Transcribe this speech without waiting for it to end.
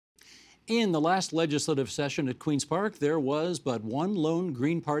In the last legislative session at Queen's Park, there was but one lone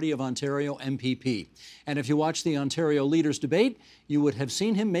Green Party of Ontario MPP. And if you watched the Ontario Leaders debate, you would have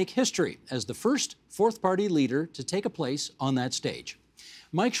seen him make history as the first fourth party leader to take a place on that stage.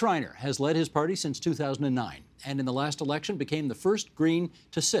 Mike Schreiner has led his party since 2009, and in the last election became the first Green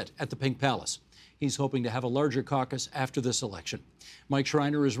to sit at the Pink Palace. He's hoping to have a larger caucus after this election. Mike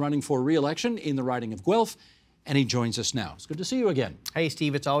Schreiner is running for re-election in the riding of Guelph, and he joins us now. It's good to see you again. Hey,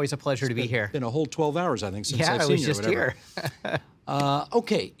 Steve, it's always a pleasure to be here. It's been a whole 12 hours, I think, since I've seen you. Yeah, I was just here.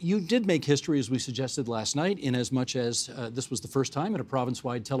 Okay, you did make history, as we suggested last night, in as much as this was the first time in a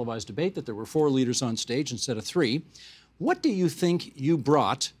province-wide televised debate that there were 4 leaders on stage instead of 3. What do you think you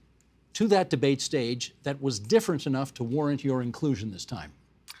brought to that debate stage that was different enough to warrant your inclusion this time?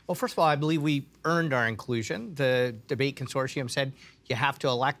 Well, first of all, I believe we earned our inclusion. The debate consortium said you have to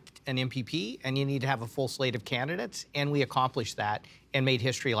elect an MPP and you need to have a full slate of candidates, and we accomplished that and made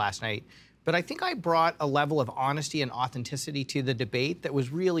history last night. But I think I brought a level of honesty and authenticity to the debate that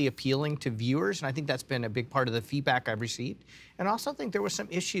was really appealing to viewers, and I think that's been a big part of the feedback I've received. And I also think there were some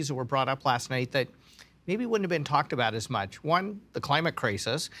issues that were brought up last night that maybe wouldn't have been talked about as much. One, the climate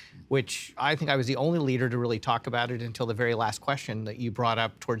crisis, which I think I was the only leader to really talk about it until the very last question that you brought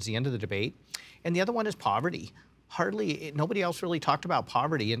up towards the end of the debate. And the other one is poverty. Nobody else really talked about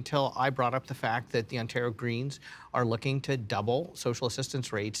poverty until I brought up the fact that the Ontario Greens are looking to double social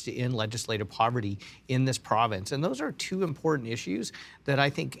assistance rates to end legislative poverty in this province. And those are 2 important issues that I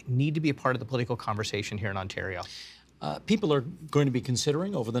think need to be a part of the political conversation here in Ontario. People are going to be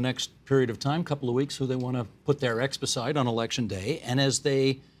considering over the next period of time, couple of weeks, who they want to put their ex beside on Election Day. And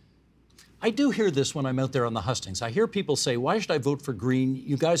I do hear this when I'm out there on the hustings. I hear people say, why should I vote for Green?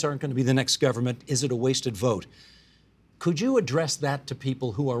 You guys aren't going to be the next government. Is it a wasted vote? Could you address that to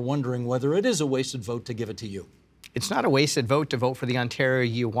people who are wondering whether it is a wasted vote to give it to you? It's not a wasted vote to vote for the Ontario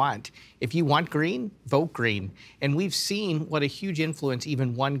you want. If you want Green, vote Green. And we've seen what a huge influence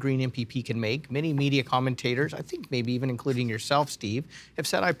even one Green MPP can make. Many media commentators, I think maybe even including yourself, Steve, have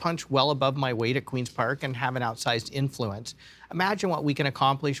said I punch well above my weight at Queen's Park and have an outsized influence. Imagine what we can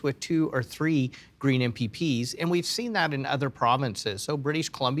accomplish with 2 or 3 Green MPPs, and we've seen that in other provinces. So British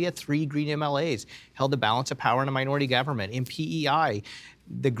Columbia, 3 Green MLAs held the balance of power in a minority government. In PEI,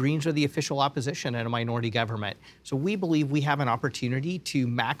 the Greens are the official opposition in a minority government. So we believe we have an opportunity to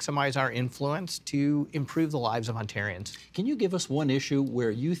maximize our influence to improve the lives of Ontarians. Can you give us one issue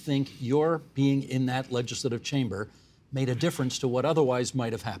where you think your being in that legislative chamber made a difference to what otherwise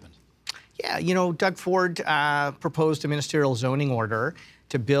might have happened? Yeah, you know, Doug Ford proposed a ministerial zoning order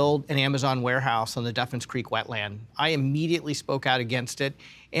to build an Amazon warehouse on the Duffins Creek wetland. I immediately spoke out against it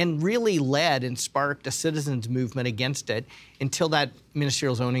and really led and sparked a citizens movement against it until that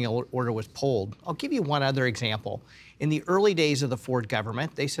ministerial zoning order was pulled. I'll give you one other example. In the early days of the Ford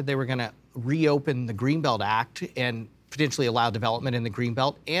government, they said they were going to reopen the Greenbelt Act and potentially allow development in the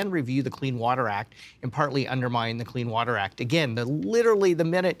Greenbelt and review the Clean Water Act and partly undermine the Clean Water Act. Again, literally the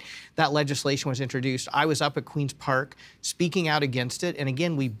minute that legislation was introduced, I was up at Queen's Park speaking out against it. And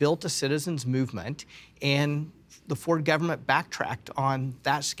again, we built a citizens movement, and the Ford government backtracked on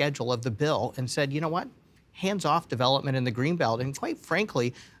that schedule of the bill and said, you know what? Hands off development in the Greenbelt. And quite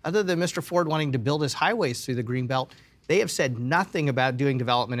frankly, other than Mr. Ford wanting to build his highways through the Greenbelt, they have said nothing about doing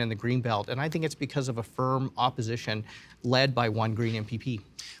development in the Greenbelt, and I think it's because of a firm opposition led by one Green MPP.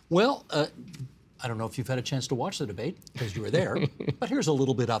 Well, I don't know if you've had a chance to watch the debate because you were there, but here's a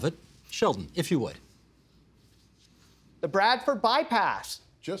little bit of it. Sheldon, if you would. The Bradford bypass.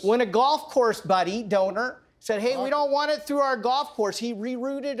 When a golf course donor said, hey, we don't want it through our golf course, he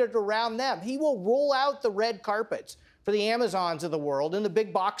rerouted it around them. He will roll out the red carpets for the Amazons of the world and the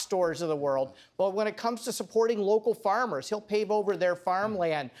big box stores of the world. But when it comes to supporting local farmers, he'll pave over their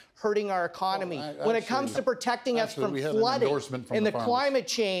farmland, hurting our economy. When it comes to protecting us from flooding and the climate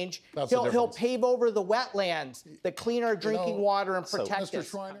change, he'll pave over the wetlands that clean our drinking water and protect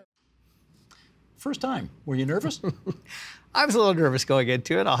us. First time. Were you nervous? I was a little nervous going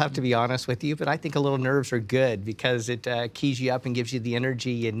into it, I'll have to be honest with you, but I think a little nerves are good because it keys you up and gives you the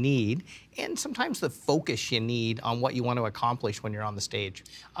energy you need and sometimes the focus you need on what you want to accomplish when you're on the stage.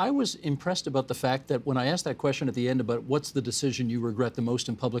 I was impressed about the fact that when I asked that question at the end about what's the decision you regret the most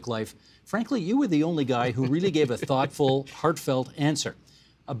in public life, frankly, you were the only guy who really gave a thoughtful, heartfelt answer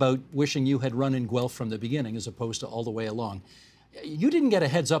about wishing you had run in Guelph from the beginning as opposed to all the way along. You didn't get a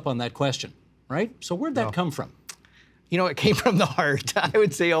heads up on that question, right? So where'd that come from? You know, it came from the heart. I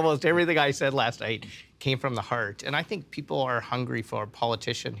would say almost everything I said last night came from the heart. And I think people are hungry for a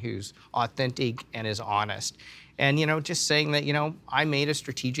politician who's authentic and is honest. And, you know, just saying that, you know, I made a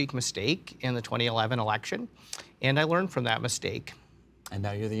strategic mistake in the 2011 election, and I learned from that mistake. And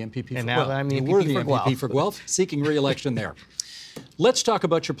now you're the MPP for Guelph. And now I'm the You were MPP the for MPP Guelph. for Guelph, seeking re-election there. Let's talk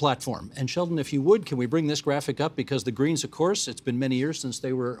about your platform. And Sheldon, if you would, can we bring this graphic up? Because the Greens, of course, it's been many years since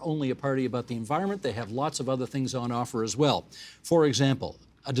they were only a party about the environment. They have lots of other things on offer as well. For example,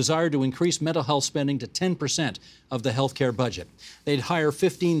 a desire to increase mental health spending to 10% of the healthcare budget. They'd hire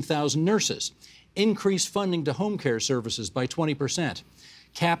 15,000 nurses, increase funding to home care services by 20%,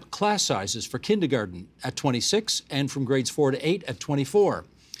 cap class sizes for kindergarten at 26 and from grades 4 to 8 at 24,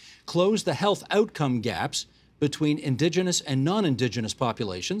 close the health outcome gaps between Indigenous and non-Indigenous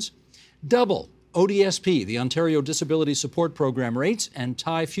populations, double ODSP, the Ontario Disability Support Program rates, and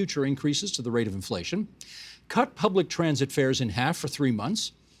tie future increases to the rate of inflation, cut public transit fares in half for 3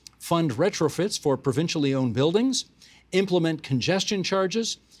 months, fund retrofits for provincially owned buildings, implement congestion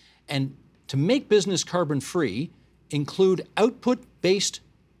charges, and to make business carbon-free, include output-based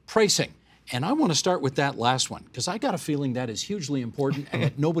pricing. And I want to start with that last one, because I got a feeling that is hugely important and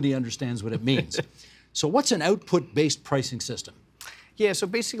that nobody understands what it means. So what's an output-based pricing system? Yeah, so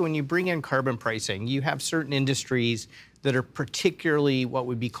basically when you bring in carbon pricing, you have certain industries that are particularly what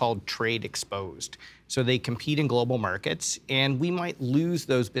would be called trade exposed. So they compete in global markets, and we might lose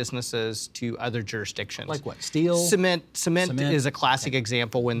those businesses to other jurisdictions. Like what, steel? Cement is a classic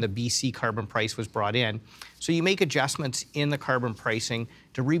example when the BC carbon price was brought in. So you make adjustments in the carbon pricing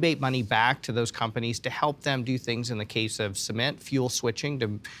to rebate money back to those companies to help them do things in the case of cement, fuel switching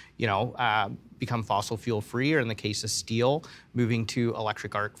to, become fossil fuel free, or in the case of steel, moving to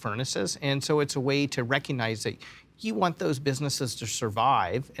electric arc furnaces. And so it's a way to recognize that you want those businesses to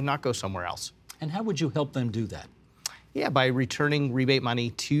survive and not go somewhere else. And how would you help them do that? Yeah, by returning rebate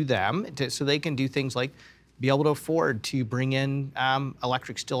money to them so they can do things like be able to afford to bring in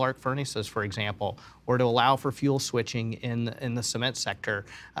electric steel arc furnaces, for example, or to allow for fuel switching in the cement sector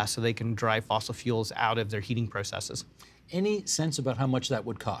so they can drive fossil fuels out of their heating processes. Any sense about how much that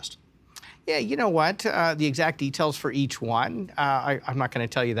would cost? Yeah, you know what? The exact details for each one, I'm not going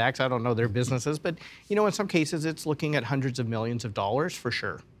to tell you that because I don't know their businesses, but in some cases it's looking at hundreds of millions of dollars for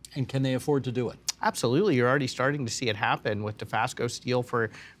sure. And can they afford to do it? Absolutely. You're already starting to see it happen with Dofasco Steel, for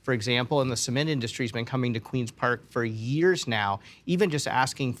example, and the cement industry has been coming to Queen's Park for years now, even just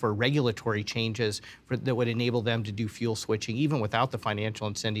asking for regulatory changes that would enable them to do fuel switching, even without the financial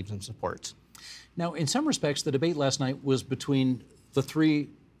incentives and supports. Now, in some respects, the debate last night was between the three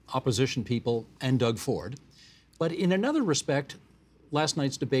opposition people and Doug Ford. But in another respect, last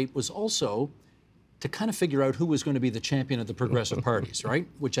night's debate was also to kind of figure out who was going to be the champion of the progressive parties, right?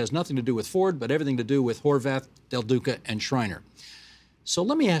 Which has nothing to do with Ford, but everything to do with Horwath, Del Duca, and Schreiner. So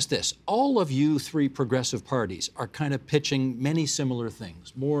let me ask this. All of you three progressive parties are kind of pitching many similar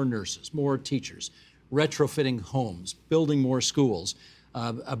things: more nurses, more teachers, retrofitting homes, building more schools,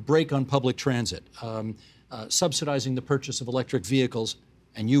 a break on public transit, subsidizing the purchase of electric vehicles,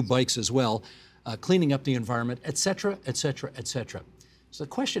 and you bikes as well, cleaning up the environment, et cetera, et cetera, et cetera. So the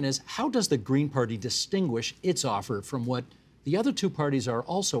question is, how does the Green Party distinguish its offer from what the other two parties are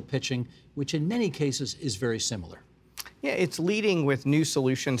also pitching, which in many cases is very similar? Yeah, it's leading with new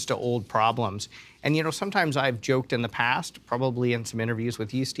solutions to old problems. And, sometimes I've joked in the past, probably in some interviews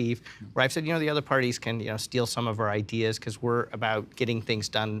with you, Steve, where I've said, the other parties can, steal some of our ideas because we're about getting things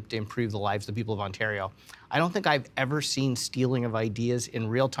done to improve the lives of the people of Ontario. I don't think I've ever seen stealing of ideas in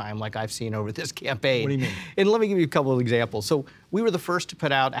real time like I've seen over this campaign. What do you mean? And let me give you a couple of examples. So we were the first to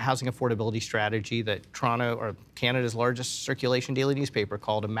put out a housing affordability strategy that Toronto, or Canada's largest circulation daily newspaper,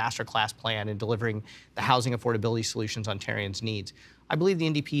 called a masterclass plan in delivering the housing affordability solutions Ontarians needs. I believe the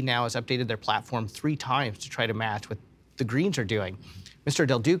NDP now has updated their platform 3 times to try to match what the Greens are doing. Mr.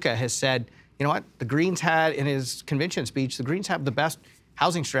 Del Duca has said, you know what, the Greens had, in his convention speech, the Greens have the best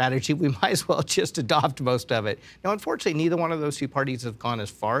housing strategy. We might as well just adopt most of it. Now, unfortunately, neither one of those two parties have gone as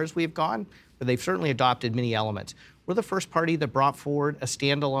far as we've gone, but they've certainly adopted many elements. We're the first party that brought forward a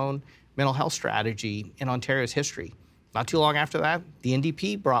standalone mental health strategy in Ontario's history. Not too long after that, the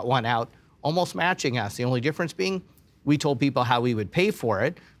NDP brought one out, almost matching us. The only difference being we told people how we would pay for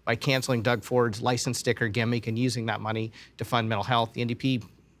it by canceling Doug Ford's license sticker gimmick and using that money to fund mental health. The NDP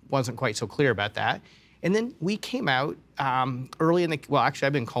wasn't quite so clear about that. And then we came out early in the, well, actually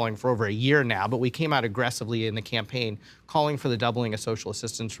I've been calling for over a year now, but we came out aggressively in the campaign calling for the doubling of social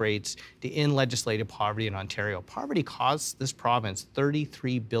assistance rates to end legislative poverty in Ontario. Poverty costs this province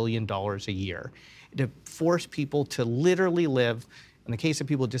 $33 billion a year to force people to literally live, in the case of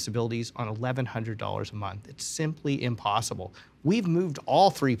people with disabilities, on $1,100 a month. It's simply impossible. We've moved all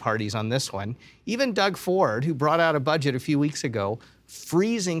 3 parties on this one. Even Doug Ford, who brought out a budget a few weeks ago,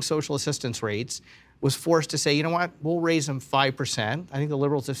 freezing social assistance rates, was forced to say, you know what, we'll raise them 5%. I think the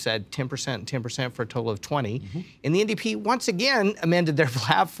Liberals have said 10% and 10% for a total of 20. And the NDP once again amended their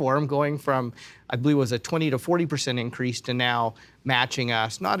platform, going from, I believe it was a 20 to 40% increase to now matching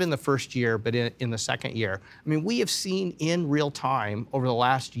us, not in the first year, but in the second year. I mean, we have seen in real time over the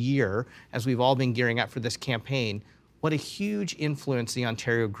last year, as we've all been gearing up for this campaign, what a huge influence the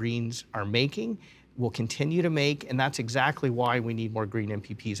Ontario Greens are making, will continue to make, and that's exactly why we need more Green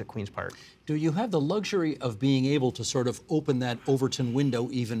MPPs at Queen's Park. Do you have the luxury of being able to sort of open that Overton window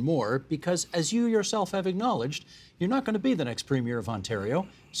even more? Because as you yourself have acknowledged, you're not going to be the next Premier of Ontario,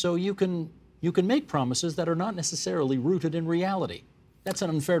 so you can make promises that are not necessarily rooted in reality. That's an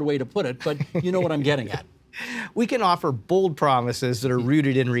unfair way to put it, but you know what I'm getting at. We can offer bold promises that are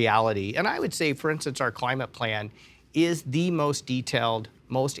rooted in reality. And I would say, for instance, our climate plan is the most detailed,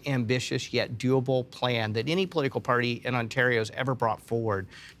 most ambitious yet doable plan that any political party in Ontario has ever brought forward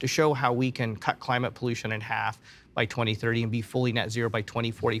to show how we can cut climate pollution in half by 2030 and be fully net zero by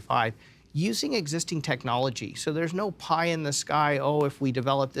 2045 using existing technology. So there's no pie in the sky, oh, if we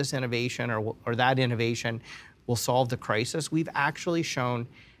develop this innovation or that innovation, we'll solve the crisis. We've actually shown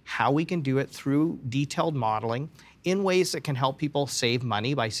how we can do it through detailed modeling in ways that can help people save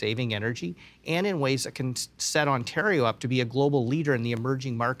money by saving energy, and in ways that can set Ontario up to be a global leader in the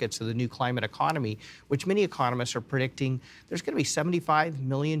emerging markets of the new climate economy, which many economists are predicting there's going to be 75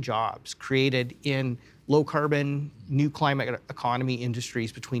 million jobs created in low-carbon, new climate economy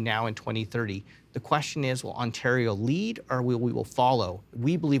industries between now and 2030. The question is, will Ontario lead or we will follow?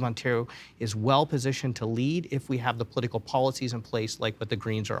 We believe Ontario is well-positioned to lead if we have the political policies in place like what the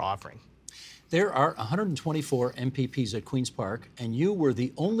Greens are offering. There are 124 MPPs at Queen's Park, and you were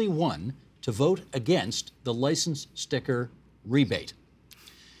the only one to vote against the license sticker rebate.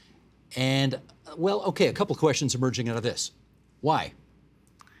 And, well, okay, a couple of questions emerging out of this. Why?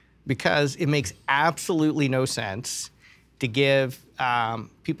 Because it makes absolutely no sense to give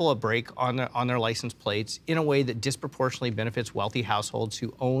people a break on their license plates in a way that disproportionately benefits wealthy households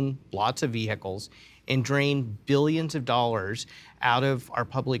who own lots of vehicles and drain billions of dollars out of our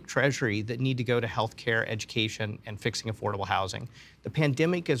public treasury that need to go to healthcare, education, and fixing affordable housing. The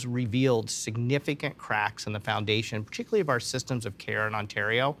pandemic has revealed significant cracks in the foundation, particularly of our systems of care in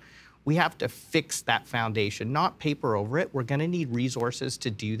Ontario. We have to fix that foundation, not paper over it. We're gonna need resources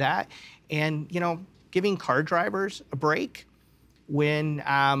to do that. And, you know, giving car drivers a break when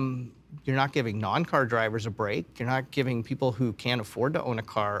you're not giving non-car drivers a break, you're not giving people who can't afford to own a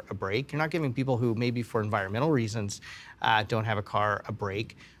car a break, you're not giving people who maybe for environmental reasons don't have a car a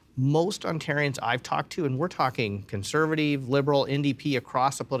break. Most Ontarians I've talked to, and we're talking Conservative, Liberal, NDP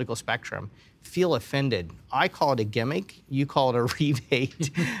across the political spectrum, feel offended. I call it a gimmick, you call it a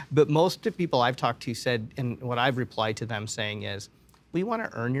rebate, but most of the people I've talked to said, and what I've replied to them saying is, we want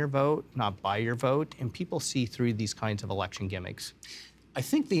to earn your vote, not buy your vote, and people see through these kinds of election gimmicks. I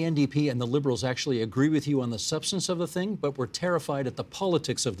think the NDP and the Liberals actually agree with you on the substance of the thing, but we're terrified at the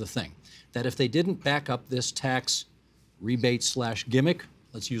politics of the thing. That if they didn't back up this tax rebate / gimmick,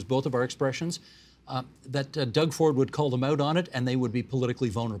 let's use both of our expressions, that Doug Ford would call them out on it and they would be politically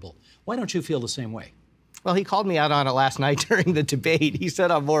vulnerable. Why don't you feel the same way? Well, he called me out on it last night during the debate. He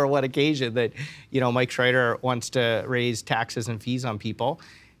said on more than one occasion that, you know, Mike Schreiner wants to raise taxes and fees on people.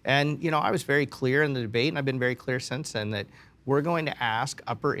 And, you know, I was very clear in the debate, and I've been very clear since then, that we're going to ask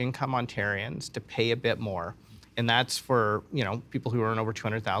upper income Ontarians to pay a bit more. And that's for, you know, people who earn over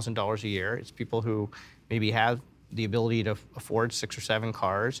 $200,000 a year. It's people who maybe have the ability to afford 6 or 7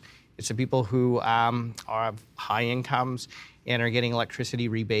 cars. It's the people who have high incomes and are getting electricity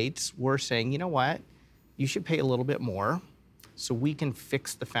rebates. We're saying, you know what? You should pay a little bit more so we can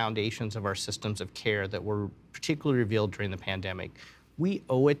fix the foundations of our systems of care that were particularly revealed during the pandemic. We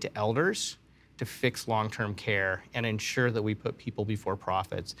owe it to elders to fix long-term care and ensure that we put people before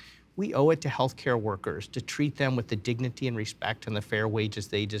profits. We owe it to healthcare workers to treat them with the dignity and respect and the fair wages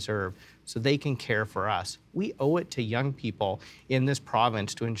they deserve so they can care for us. We owe it to young people in this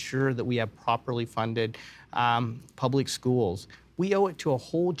province to ensure that we have properly funded public schools. We owe it to a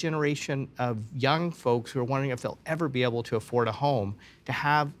whole generation of young folks who are wondering if they'll ever be able to afford a home to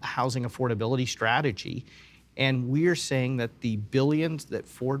have a housing affordability strategy. And we're saying that the billions that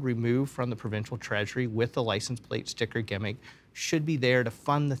Ford removed from the provincial treasury with the license plate sticker gimmick should be there to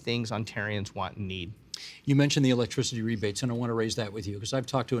fund the things Ontarians want and need. You mentioned the electricity rebates, and I want to raise that with you because I've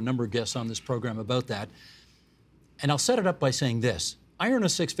talked to a number of guests on this program about that. And I'll set it up by saying this. I earn a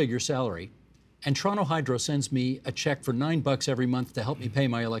 6-figure salary, and Toronto Hydro sends me a check for $9 every month to help me pay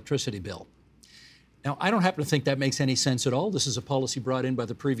my electricity bill. Now, I don't happen to think that makes any sense at all. This is a policy brought in by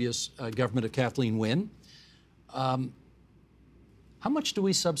the previous government of Kathleen Wynne. How much do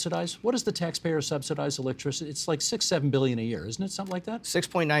we subsidize? What does the taxpayer subsidize electricity? It's like $6-7 billion a year, isn't it? Something like that?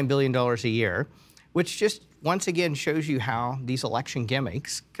 $6.9 billion a year, which just once again shows you how these election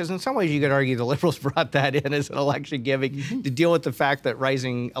gimmicks, because in some ways you could argue the Liberals brought that in as an election gimmick to deal with the fact that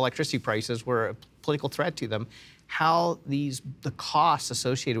rising electricity prices were a political threat to them, how the costs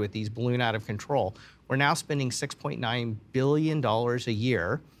associated with these balloon out of control. We're now spending $6.9 billion a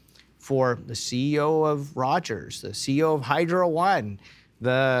year for the CEO of Rogers, the CEO of Hydro One,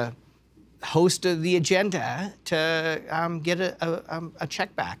 the host of The Agenda to get a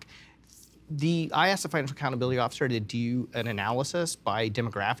check back. I asked the Financial Accountability Officer to do an analysis by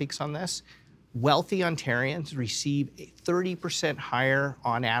demographics on this. Wealthy Ontarians receive a 30% higher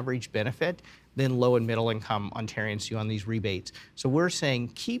on average benefit than low and middle income Ontarians do on these rebates. So we're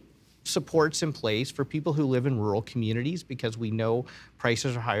saying keep supports in place for people who live in rural communities, because we know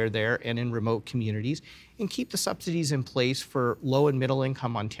prices are higher there and in remote communities, and keep the subsidies in place for low and middle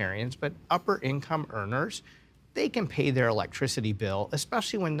income Ontarians, but upper income earners, they can pay their electricity bill,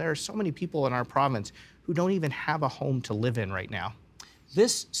 especially when there are so many people in our province who don't even have a home to live in right now.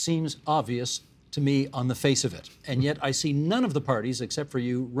 This seems obvious to me on the face of it, and yet I see none of the parties, except for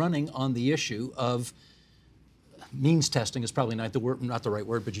you, running on the issue of means testing is probably not the right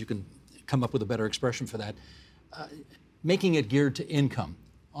word, but you can come up with a better expression for that. Making it geared to income,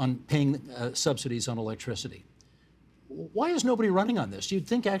 on paying subsidies on electricity. Why is nobody running on this? You'd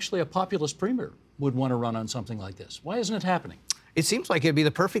think actually a populist premier would want to run on something like this. Why isn't it happening? It seems like it'd be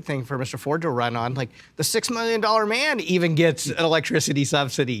the perfect thing for Mr. Ford to run on. Like, the $6 million man even gets an electricity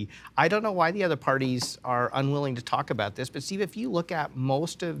subsidy. I don't know why the other parties are unwilling to talk about this, but Steve, if you look at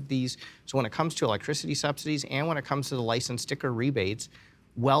most of these, so when it comes to electricity subsidies and when it comes to the license sticker rebates,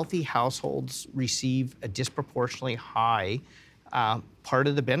 wealthy households receive a disproportionately high part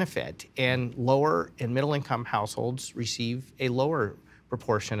of the benefit, and lower and middle income households receive a lower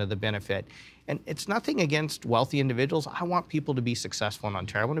proportion of the benefit. And it's nothing against wealthy individuals. I want people to be successful in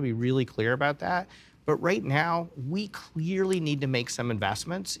Ontario. I want to be really clear about that. But right now, we clearly need to make some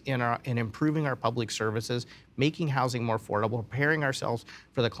investments in improving our public services, making housing more affordable, preparing ourselves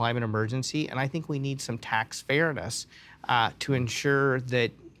for the climate emergency. And I think we need some tax fairness to ensure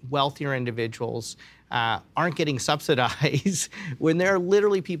that wealthier individuals aren't getting subsidized when there are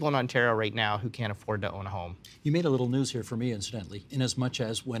literally people in Ontario right now who can't afford to own a home. You made a little news here for me, incidentally, in as much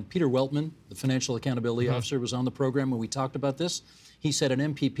as when Peter Weltman, the Financial Accountability Officer, was on the program when we talked about this, he said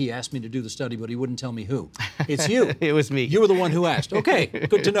an MPP asked me to do the study, but he wouldn't tell me who. It's you. It was me. You were the one who asked. Okay,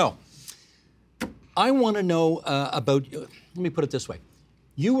 good to know. I want to know about, let me put it this way.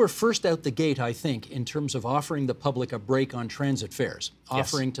 You were first out the gate, I think, in terms of offering the public a break on transit fares,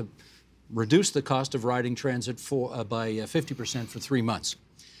 offering to reduce the cost of riding transit by 50% for 3 months.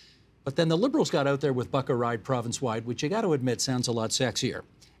 But then the Liberals got out there with Buck a Ride province-wide, which you got to admit sounds a lot sexier.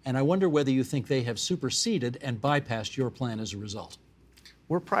 And I wonder whether you think they have superseded and bypassed your plan as a result.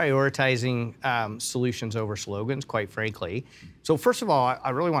 We're prioritizing solutions over slogans, quite frankly. So first of all,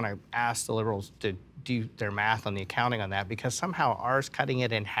 I really want to ask the Liberals to do their math on the accounting on that, because somehow ours cutting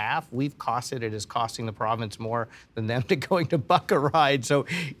it in half, we've costed it as costing the province more than them to going to Buck a Ride. So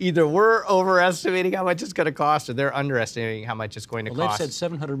either we're overestimating how much it's going to cost, or they're underestimating how much it's going to cost. They've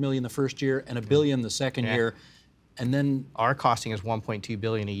said $700 million the first year and $1 billion the second year. And then our costing is $1.2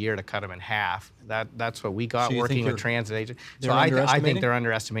 billion a year to cut them in half. That's what we got working with transit agents. So I think they're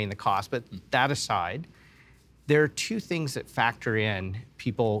underestimating the cost. But that aside, there are two things that factor in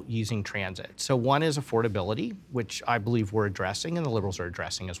people using transit. So one is affordability, which I believe we're addressing and the Liberals are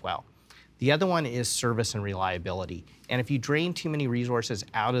addressing as well. The other one is service and reliability. And if you drain too many resources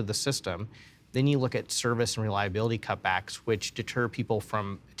out of the system, then you look at service and reliability cutbacks, which deter people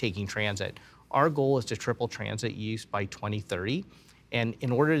from taking transit. Our goal is to triple transit use by 2030. And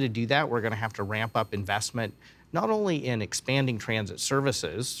in order to do that, we're going to have to ramp up investment, not only in expanding transit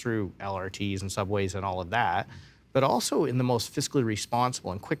services through LRTs and subways and all of that, but also in the most fiscally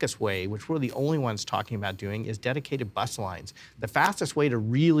responsible and quickest way, which we're the only ones talking about doing, is dedicated bus lines. The fastest way to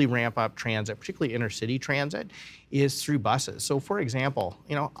really ramp up transit, particularly intercity transit, is through buses. So for example,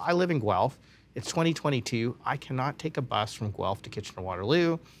 I live in Guelph. It's 2022. I cannot take a bus from Guelph to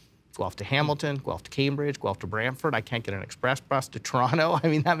Kitchener-Waterloo, Guelph to Hamilton, Guelph to Cambridge, Guelph to Brantford. I can't get an express bus to Toronto. I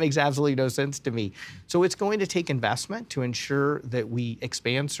mean, that makes absolutely no sense to me. So it's going to take investment to ensure that we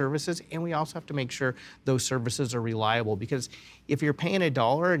expand services, and we also have to make sure those services are reliable, because if you're paying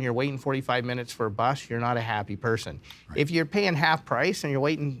 $1 and you're waiting 45 minutes for a bus, you're not a happy person. Right. If you're paying half price and you're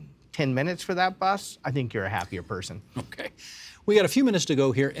waiting 10 minutes for that bus, I think you're a happier person. Okay. We got a few minutes to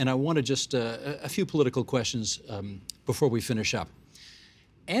go here, and I want to just a few political questions before we finish up.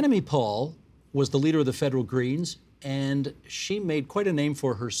 Annamie Paul was the leader of the Federal Greens. and she made quite a name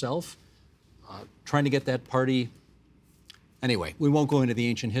for herself, trying to get that party. Anyway, we won't go into the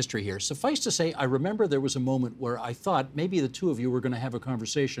ancient history here. Suffice to say, I remember there was a moment where I thought maybe the two of you were going to have a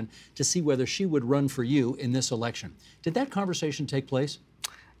conversation to see whether she would run for you in this election. Did that conversation take place?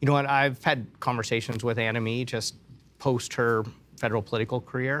 You know what? I've had conversations with Anna-Mee just post her federal political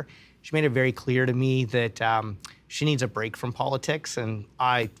career. She made it very clear to me that she needs a break from politics, and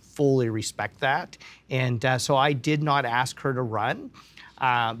I fully respect that. And so I did not ask her to run,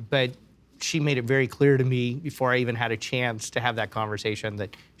 but she made it very clear to me before I even had a chance to have that conversation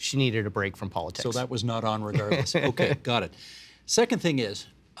that she needed a break from politics. So that was not on regardless. Okay, got it. Second thing is,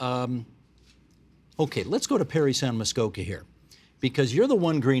 okay, let's go to Parry Sound Muskoka here, because you're the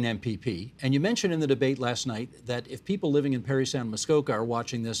one Green MPP, and you mentioned in the debate last night that if people living in Parry Sound Muskoka are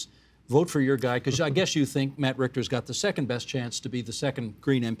watching this, vote for your guy, because I guess you think Matt Richter's got the second best chance to be the second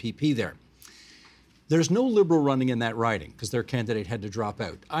Green MPP there. There's no Liberal running in that riding because their candidate had to drop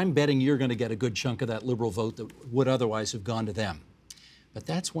out. I'm betting you're going to get a good chunk of that Liberal vote that would otherwise have gone to them. But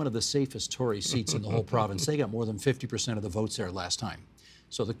that's one of the safest Tory seats in the whole province. They got more than 50% of the votes there last time.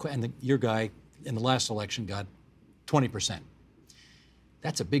 So your guy in the last election got 20%.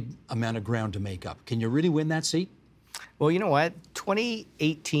 That's a big amount of ground to make up. Can you really win that seat? Well, you know what?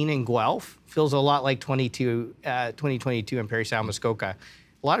 2018 in Guelph feels a lot like 2022 in Parry Sound Muskoka.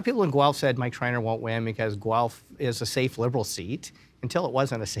 A lot of people in Guelph said Mike Schreiner won't win because Guelph is a safe Liberal seat, until it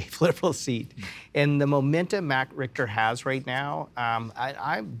wasn't a safe Liberal seat. And the momentum Matt Richter has right now,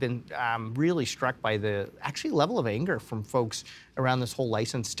 I've been really struck by the actually level of anger from folks around this whole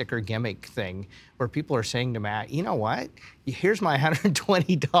license sticker gimmick thing, where people are saying to Matt, you know what, here's my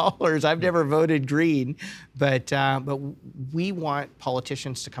 $120. I've never voted Green, but we want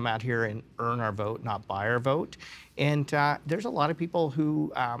politicians to come out here and earn our vote, not buy our vote. And there's a lot of people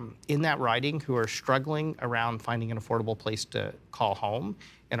who, in that riding, who are struggling around finding an affordable place to call home.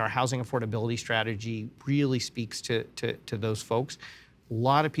 And our housing affordability strategy really speaks to those folks. A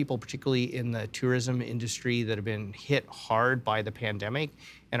lot of people, particularly in the tourism industry, that have been hit hard by the pandemic,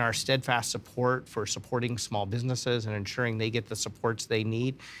 and our steadfast support for supporting small businesses and ensuring they get the supports they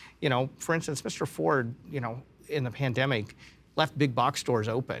need. You know, for instance, Mr. Ford, you know, in the pandemic, left big box stores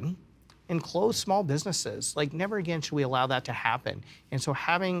open and close small businesses. Like, never again should we allow that to happen. And so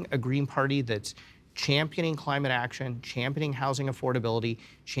having a Green Party that's championing climate action, championing housing affordability,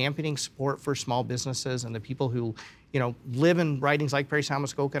 championing support for small businesses and the people who, you know, live in ridings like Parry Sound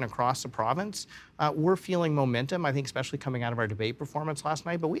Muskoka and across the province, we're feeling momentum, I think, especially coming out of our debate performance last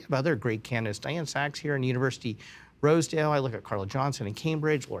night. But we have other great candidates. Diane Sachs here in University Rosedale. I look at Carla Johnson in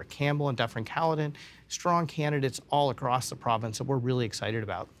Cambridge, Laura Campbell in Dufferin-Caledon. Strong candidates all across the province that we're really excited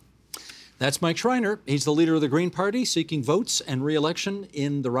about. That's Mike Schreiner. He's the leader of the Green Party, seeking votes and re-election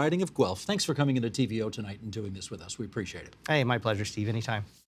in the riding of Guelph. Thanks for coming into TVO tonight and doing this with us. We appreciate it. Hey, my pleasure, Steve. Anytime.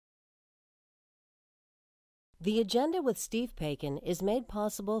 The Agenda with Steve Paikin is made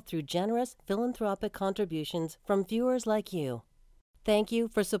possible through generous philanthropic contributions from viewers like you. Thank you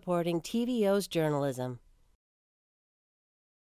for supporting TVO's journalism.